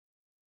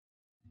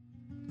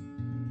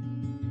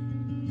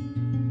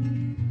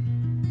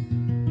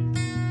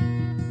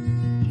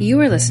You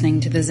are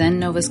listening to the Zen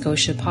Nova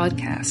Scotia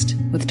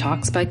podcast with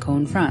talks by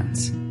Cone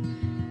Franz.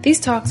 These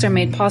talks are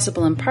made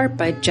possible in part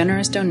by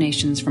generous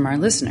donations from our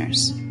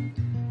listeners.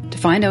 To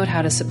find out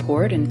how to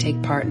support and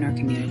take part in our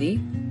community,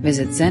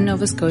 visit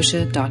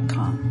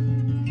zennovascotia.com.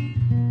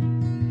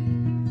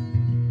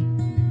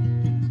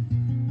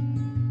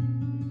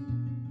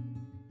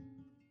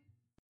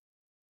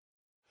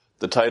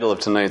 The title of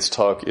tonight's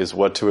talk is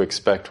What to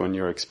Expect When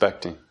You're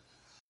Expecting.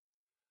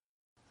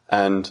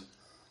 And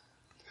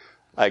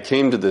I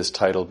came to this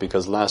title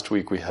because last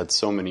week we had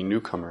so many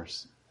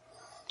newcomers.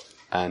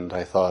 And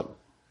I thought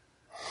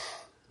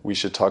we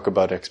should talk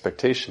about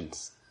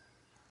expectations.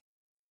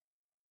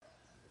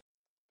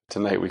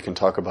 Tonight we can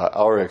talk about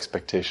our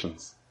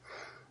expectations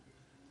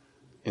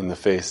in the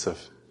face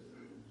of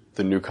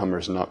the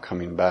newcomers not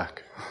coming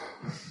back.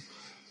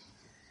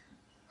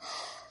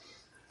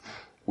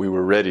 We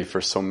were ready for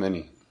so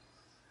many.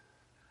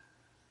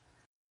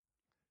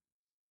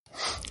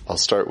 I'll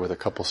start with a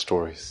couple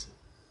stories.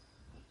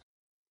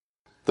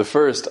 The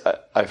first,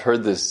 I've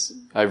read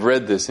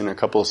this in a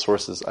couple of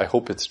sources, I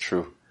hope it's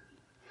true,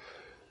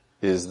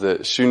 is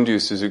that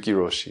Shunryu Suzuki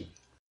Roshi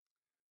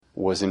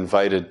was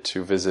invited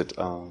to visit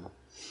a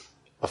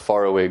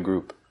faraway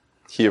group.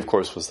 He, of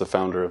course, was the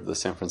founder of the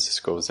San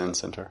Francisco Zen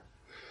Center,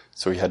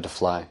 so he had to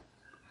fly.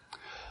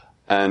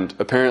 And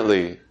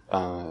apparently,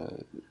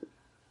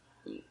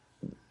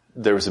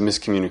 there was a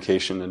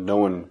miscommunication and no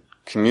one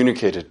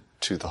communicated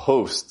to the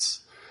hosts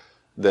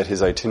that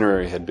his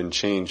itinerary had been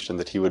changed and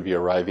that he would be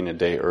arriving a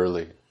day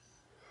early.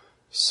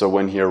 So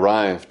when he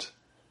arrived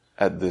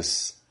at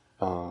this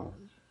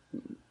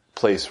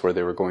place where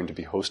they were going to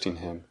be hosting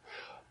him,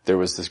 there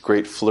was this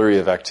great flurry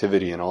of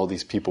activity and all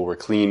these people were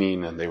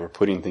cleaning and they were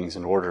putting things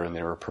in order and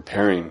they were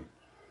preparing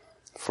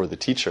for the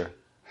teacher.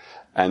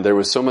 And there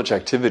was so much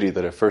activity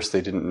that at first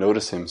they didn't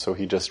notice him, so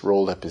he just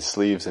rolled up his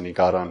sleeves and he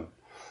got on,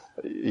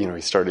 he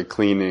started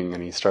cleaning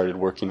and he started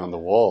working on the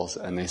walls,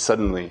 and they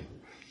suddenly,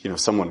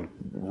 someone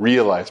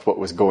realized what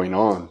was going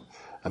on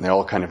and they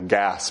all kind of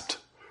gasped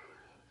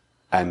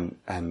and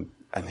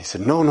they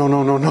said,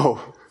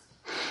 no.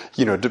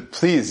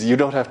 Please, you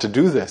don't have to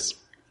do this.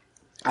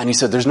 And he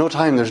said, there's no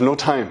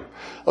time.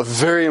 A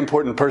very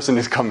important person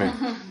is coming.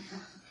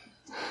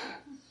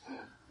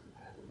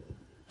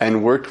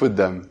 And worked with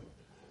them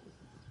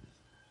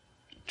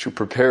to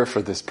prepare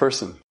for this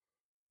person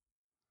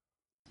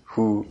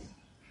who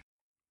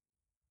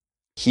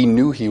he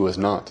knew he was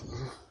not.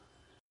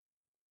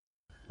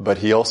 But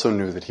he also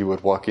knew that he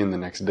would walk in the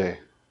next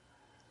day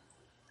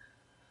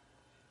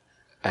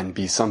and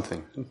be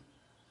something.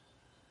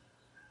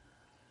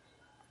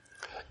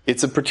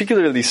 It's a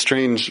particularly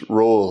strange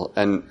role,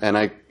 and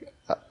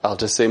I'll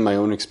just say my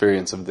own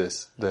experience of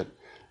this, that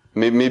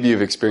maybe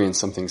you've experienced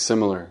something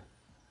similar.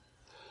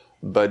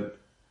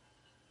 But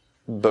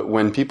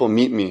when people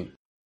meet me,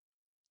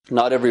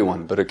 not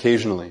everyone, but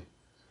occasionally,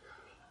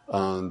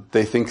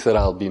 they think that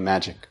I'll be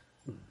magic.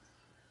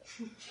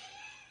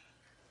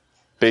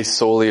 Based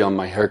solely on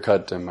my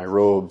haircut and my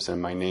robes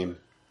and my name.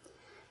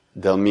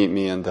 They'll meet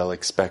me and they'll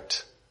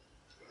expect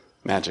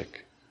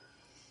magic.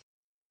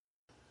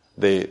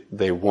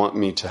 They want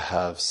me to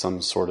have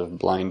some sort of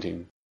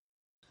blinding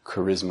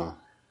charisma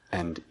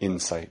and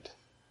insight.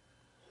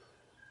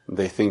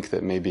 They think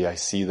that maybe I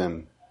see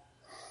them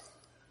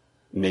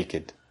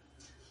naked,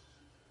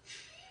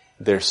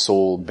 their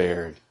soul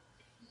bared,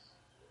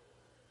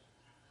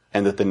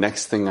 and that the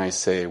next thing I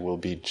say will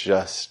be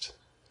just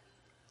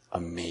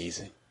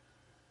amazing.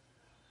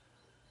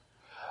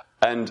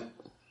 And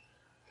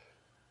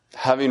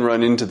having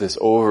run into this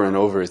over and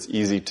over, it's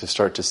easy to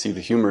start to see the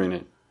humor in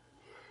it.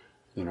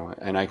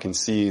 And I can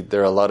see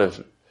there are a lot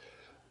of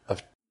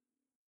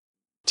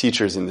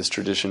teachers in this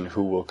tradition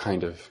who will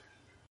kind of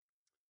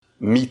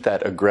meet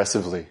that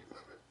aggressively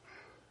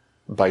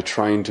by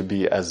trying to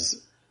be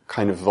as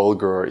kind of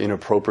vulgar or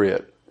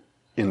inappropriate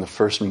in the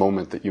first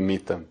moment that you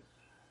meet them,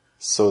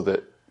 so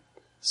that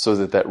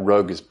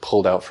rug is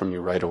pulled out from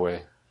you right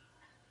away.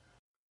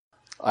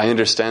 I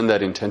understand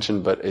that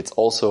intention, but it's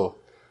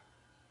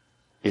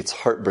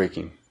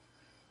heartbreaking.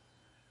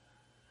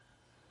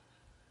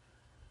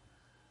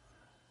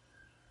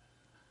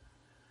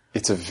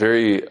 It's a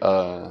very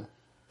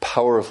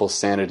powerful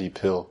sanity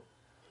pill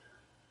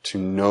to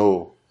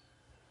know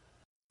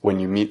when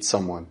you meet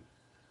someone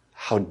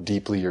how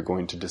deeply you're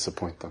going to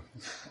disappoint them.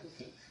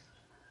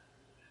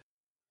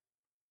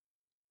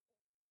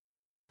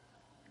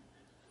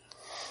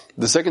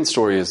 The second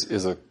story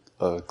is a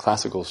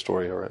classical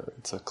story, or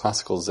it's a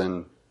classical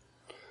Zen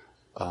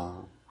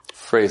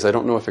phrase. I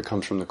don't know if it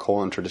comes from the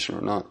koan tradition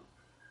or not.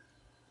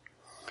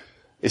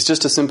 It's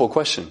just a simple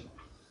question.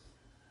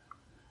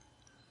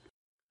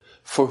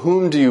 For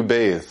whom do you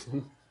bathe?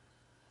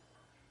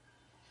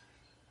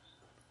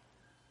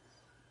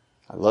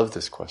 I love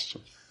this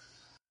question.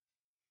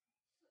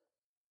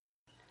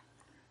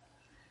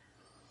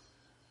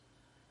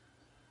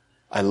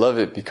 I love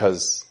it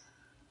because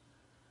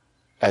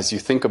as you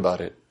think about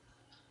it,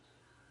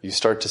 you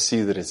start to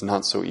see that it's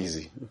not so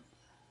easy.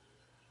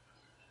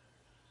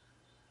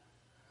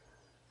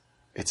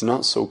 It's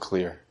not so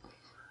clear.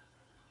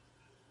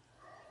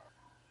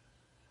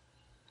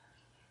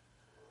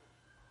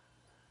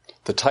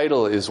 The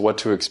title is What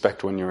to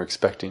Expect When You're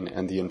Expecting,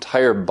 and the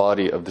entire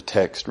body of the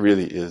text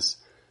really is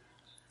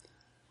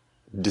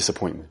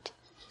disappointment.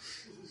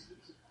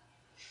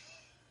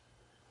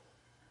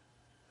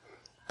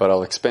 But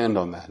I'll expand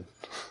on that,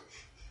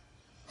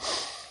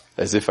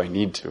 as if I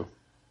need to.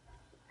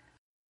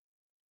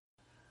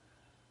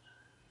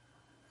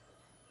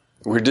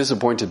 We're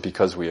disappointed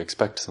because we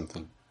expect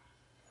something,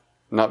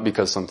 not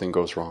because something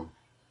goes wrong,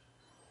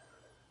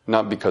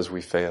 not because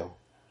we fail,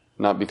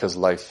 not because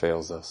life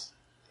fails us,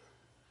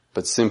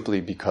 but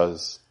simply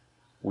because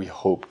we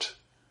hoped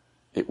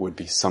it would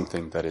be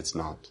something that it's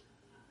not.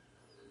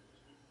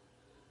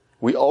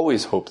 We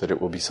always hope that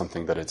it will be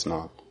something that it's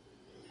not,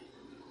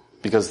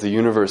 because the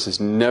universe is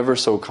never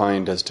so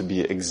kind as to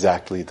be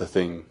exactly the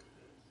thing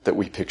that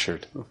we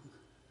pictured,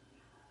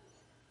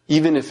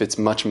 even if it's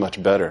much,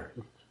 much better.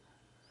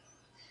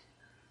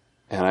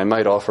 And I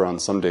might offer on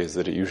some days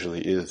that it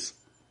usually is.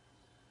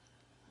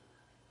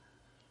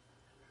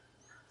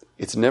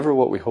 It's never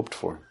what we hoped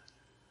for.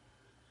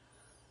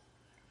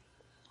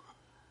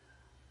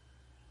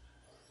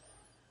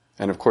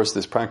 And of course,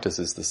 this practice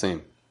is the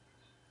same.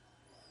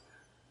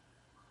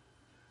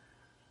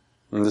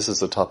 And this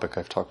is a topic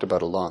I've talked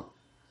about a lot.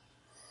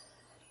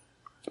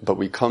 But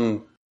we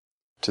come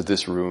to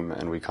this room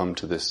and we come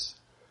to this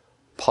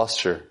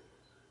posture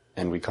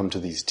and we come to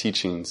these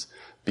teachings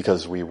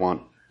because we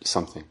want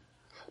something.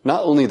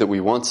 Not only that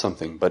we want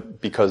something, but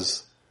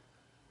because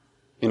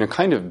in a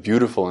kind of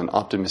beautiful and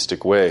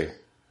optimistic way,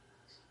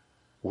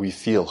 we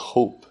feel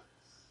hope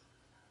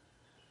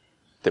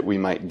that we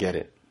might get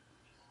it.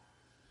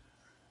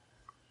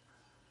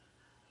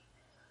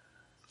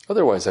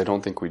 Otherwise, I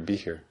don't think we'd be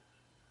here.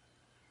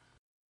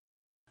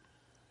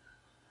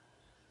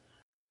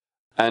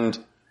 And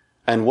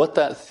what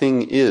that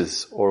thing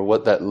is, or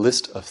what that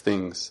list of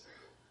things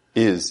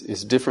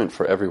is different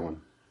for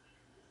everyone.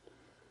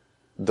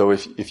 Though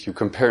if you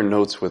compare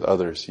notes with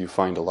others, you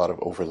find a lot of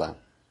overlap.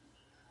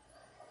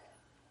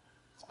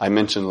 I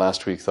mentioned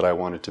last week that I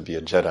wanted to be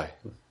a Jedi.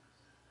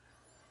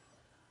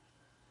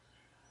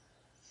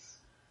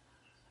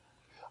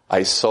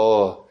 I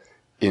saw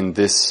in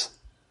this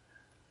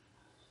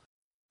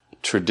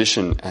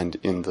tradition and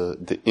in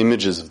the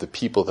images of the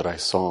people that I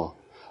saw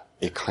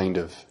a kind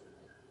of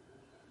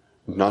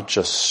not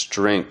just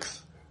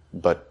strength,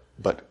 but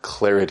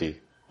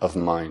clarity of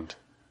mind.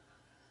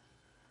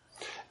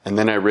 And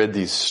then I read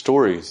these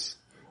stories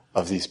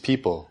of these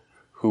people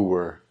who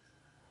were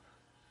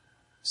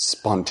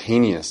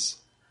spontaneous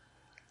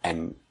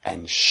and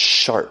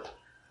sharp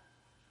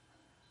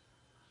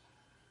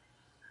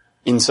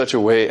in such a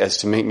way as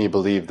to make me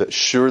believe that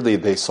surely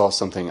they saw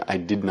something I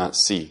did not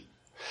see,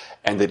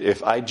 and that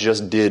if I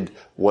just did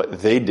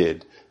what they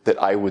did,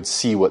 that I would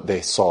see what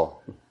they saw.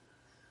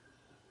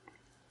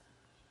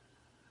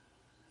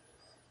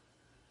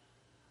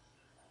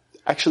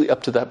 Actually,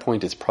 up to that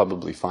point, it's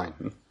probably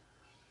fine.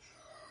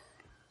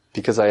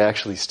 Because I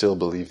actually still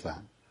believe that.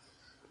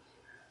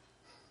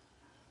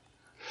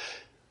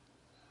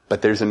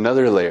 But there's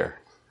another layer.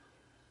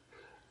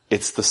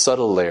 It's the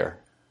subtle layer.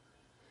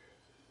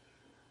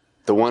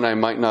 The one I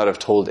might not have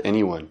told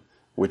anyone,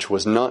 which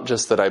was not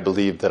just that I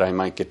believed that I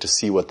might get to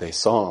see what they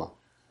saw,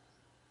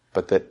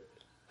 but that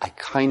I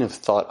kind of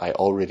thought I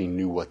already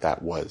knew what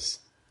that was.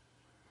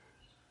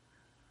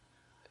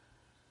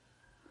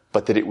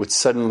 But that it would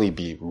suddenly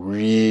be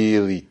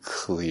really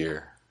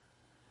clear,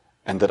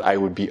 and that I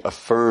would be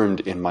affirmed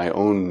in my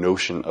own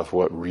notion of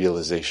what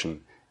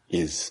realization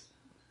is.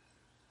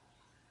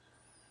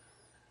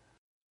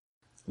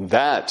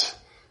 That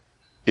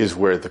is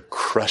where the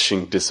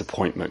crushing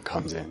disappointment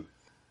comes in.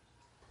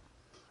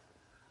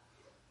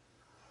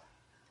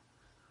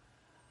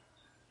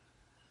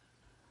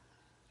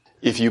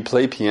 If you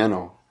play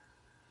piano,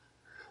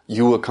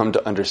 you will come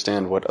to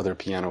understand what other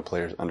piano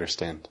players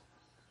understand.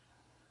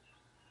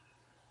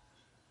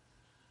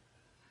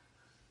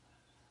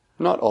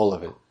 Not all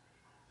of it.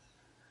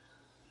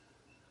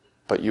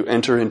 But you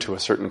enter into a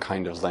certain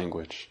kind of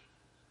language.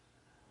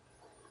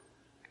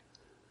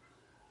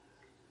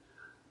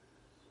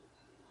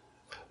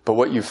 But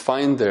what you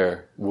find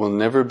there will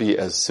never be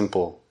as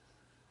simple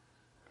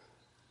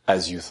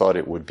as you thought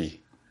it would be.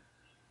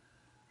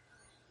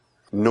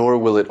 Nor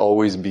will it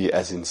always be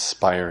as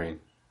inspiring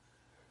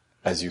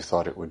as you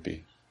thought it would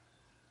be.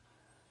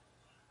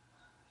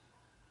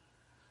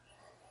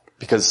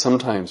 Because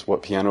sometimes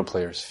what piano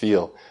players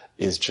feel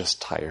is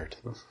just tired.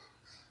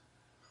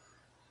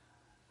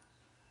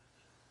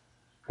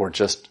 Or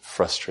just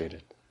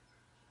frustrated.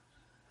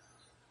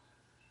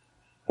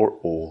 Or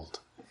old.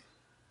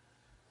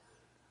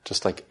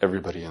 Just like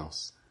everybody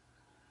else.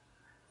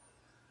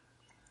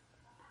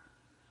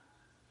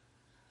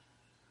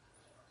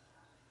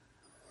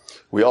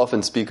 We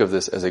often speak of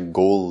this as a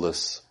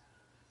goalless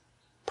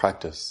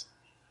practice.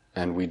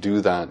 And we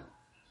do that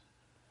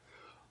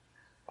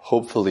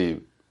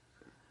hopefully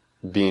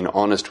being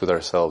honest with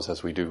ourselves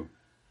as we do.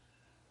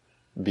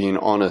 Being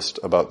honest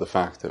about the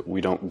fact that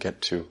we don't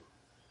get to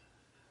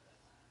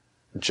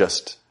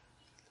just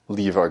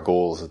leave our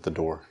goals at the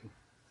door.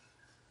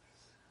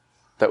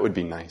 That would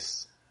be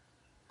nice.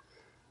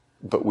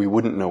 but we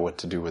wouldn't know what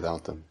to do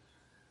without them.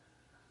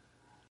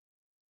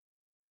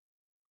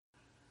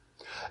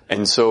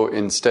 And so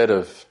instead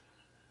of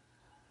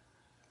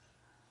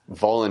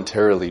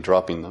voluntarily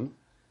dropping them,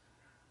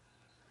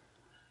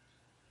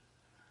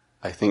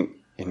 I think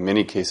in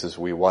many cases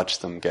we watch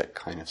them get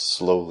kind of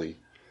slowly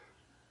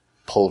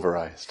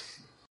pulverized.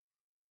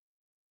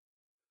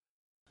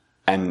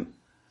 And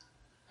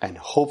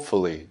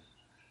hopefully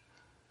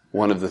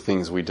one of the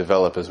things we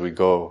develop as we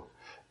go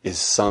is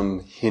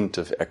some hint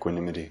of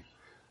equanimity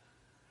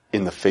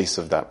in the face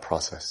of that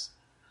process.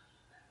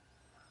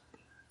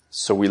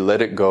 So we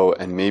let it go,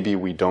 and maybe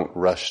we don't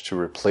rush to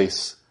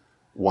replace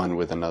one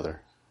with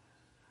another.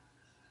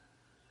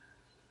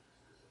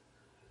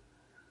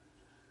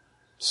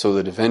 So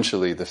that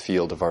eventually the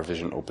field of our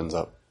vision opens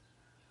up.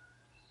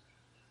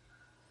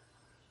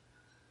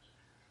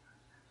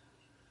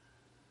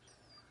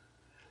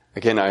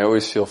 Again, I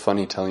always feel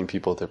funny telling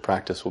people their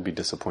practice will be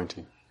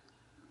disappointing.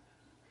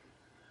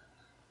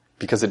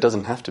 Because it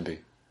doesn't have to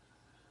be.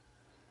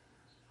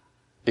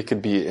 It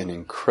could be an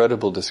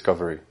incredible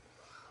discovery.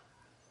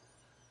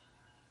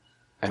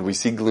 And we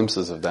see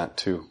glimpses of that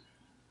too.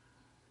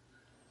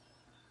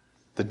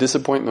 The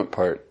disappointment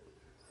part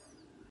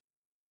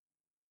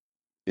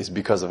is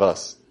because of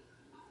us,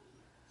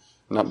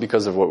 not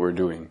because of what we're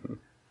doing.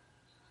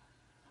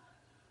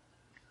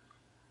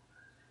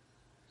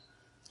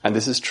 And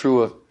this is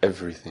true of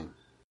everything.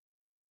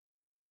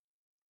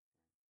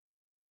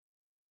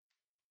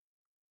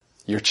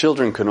 Your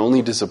children can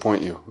only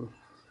disappoint you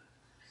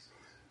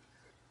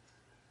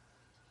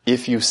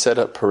if you set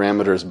up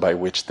parameters by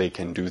which they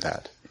can do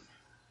that.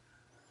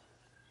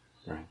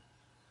 Right?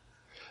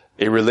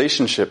 A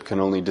relationship can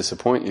only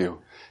disappoint you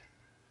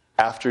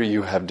after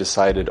you have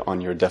decided on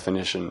your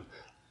definition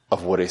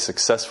of what a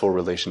successful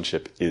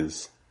relationship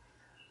is.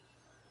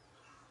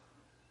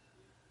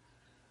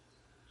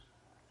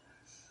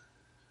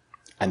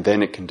 And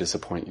then it can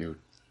disappoint you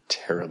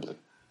terribly.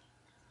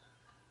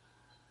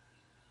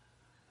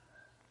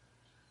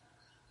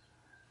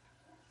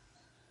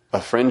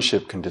 A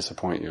friendship can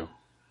disappoint you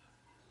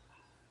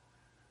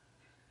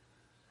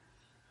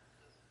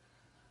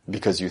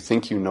because you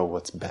think you know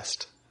what's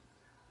best.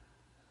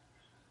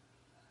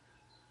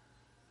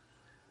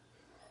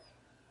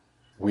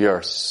 We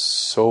are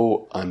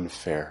so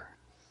unfair.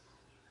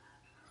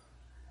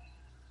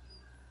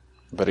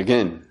 But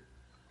again,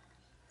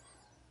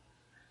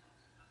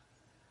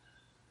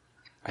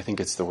 I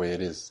think it's the way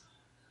it is.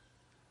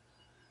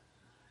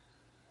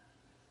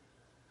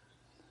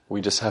 We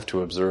just have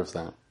to observe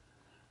that.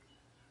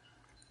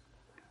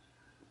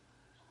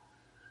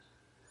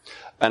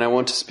 And I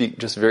want to speak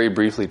just very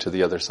briefly to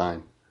the other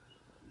side,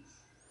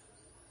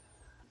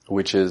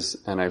 which is,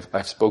 and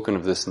I've spoken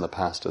of this in the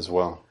past as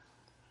well,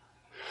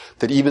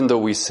 that even though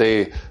we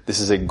say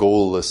this is a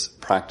goalless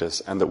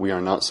practice and that we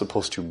are not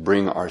supposed to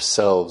bring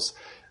ourselves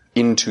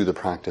into the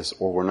practice,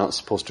 or we're not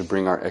supposed to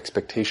bring our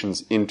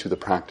expectations into the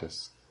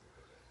practice,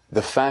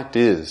 the fact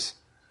is,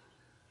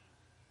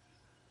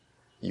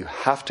 you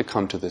have to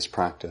come to this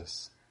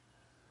practice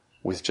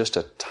with just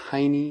a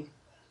tiny,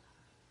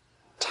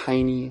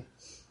 tiny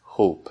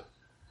hope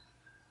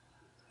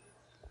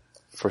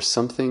for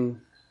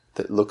something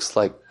that looks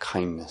like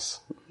kindness.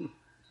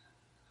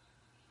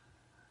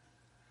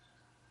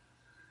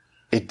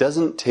 It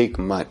doesn't take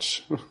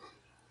much.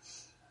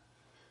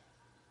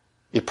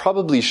 It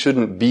probably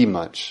shouldn't be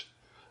much,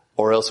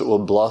 or else it will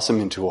blossom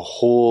into a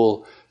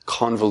whole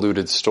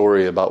convoluted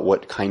story about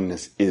what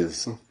kindness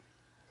is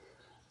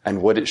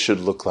and what it should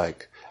look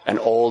like and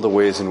all the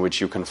ways in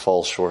which you can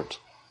fall short.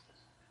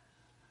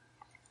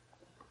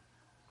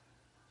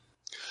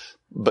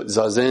 But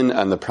Zazen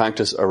and the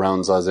practice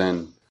around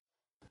Zazen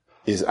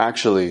is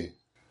actually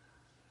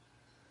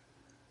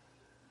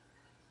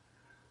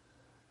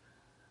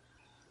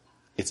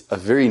it's a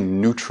very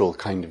neutral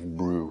kind of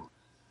brew.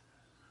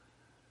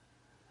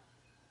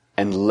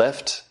 And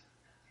left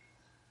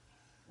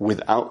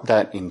without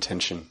that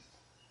intention,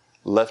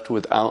 left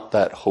without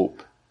that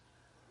hope,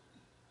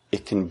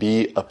 it can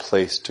be a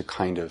place to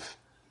kind of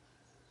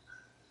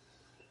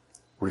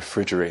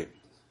refrigerate.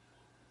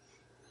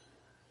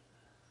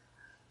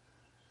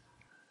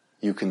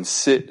 You can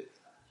sit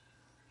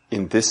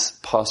in this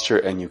posture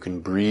and you can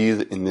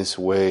breathe in this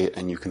way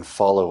and you can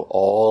follow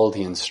all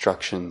the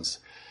instructions,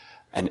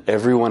 and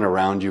everyone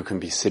around you can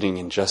be sitting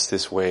in just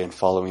this way and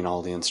following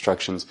all the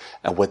instructions,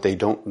 and what they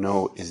don't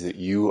know is that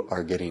you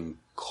are getting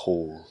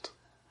cold.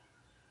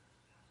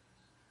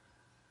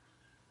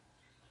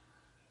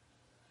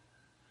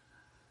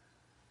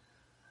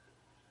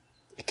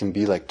 It can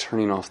be like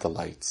turning off the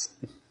lights.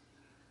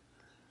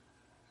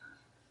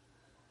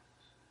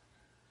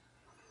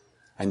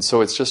 And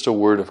so it's just a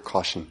word of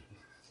caution.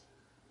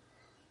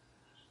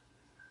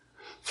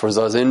 For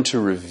Zazen to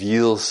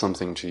reveal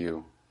something to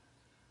you,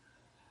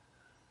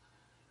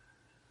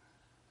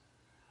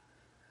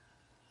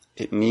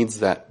 it needs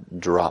that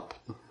drop.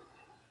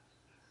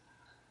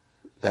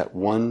 That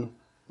one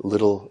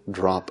little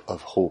drop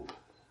of hope.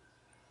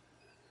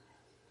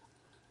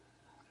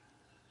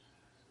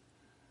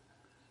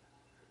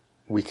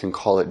 We can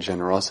call it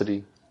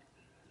generosity.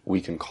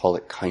 We can call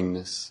it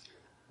kindness.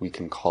 We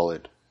can call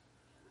it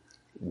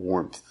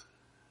warmth.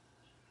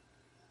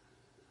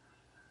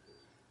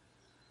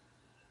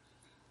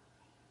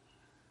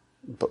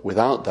 But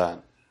without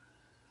that,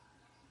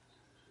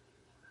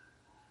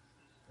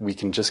 we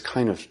can just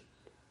kind of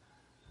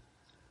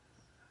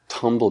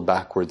tumble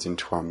backwards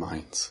into our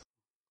minds,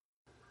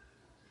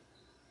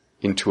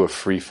 into a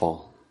free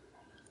fall.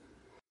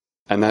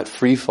 And that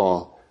free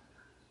fall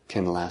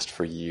can last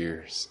for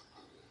years.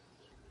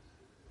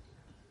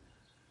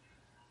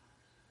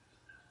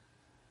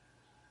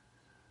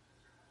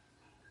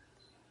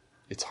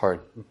 It's hard.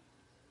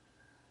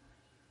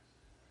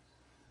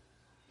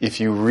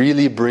 If you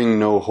really bring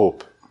no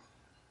hope,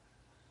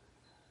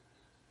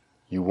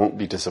 you won't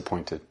be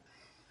disappointed.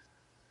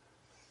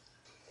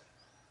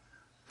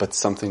 But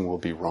something will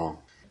be wrong.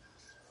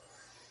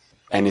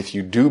 And if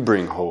you do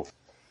bring hope,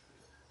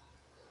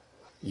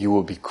 you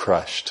will be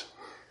crushed.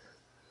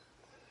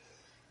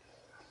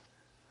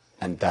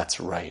 And that's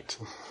right.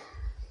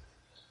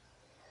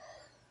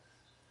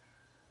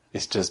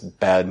 It's just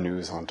bad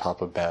news on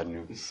top of bad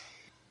news.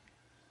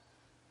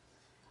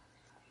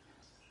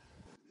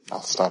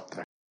 I'll stop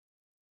there.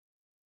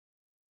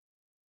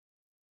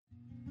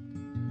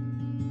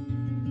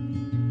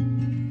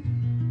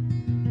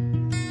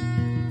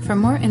 For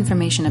more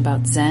information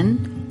about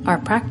Zen, our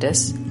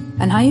practice,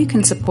 and how you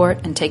can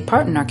support and take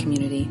part in our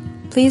community,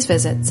 please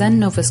visit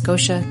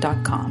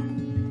zennovascotia.com.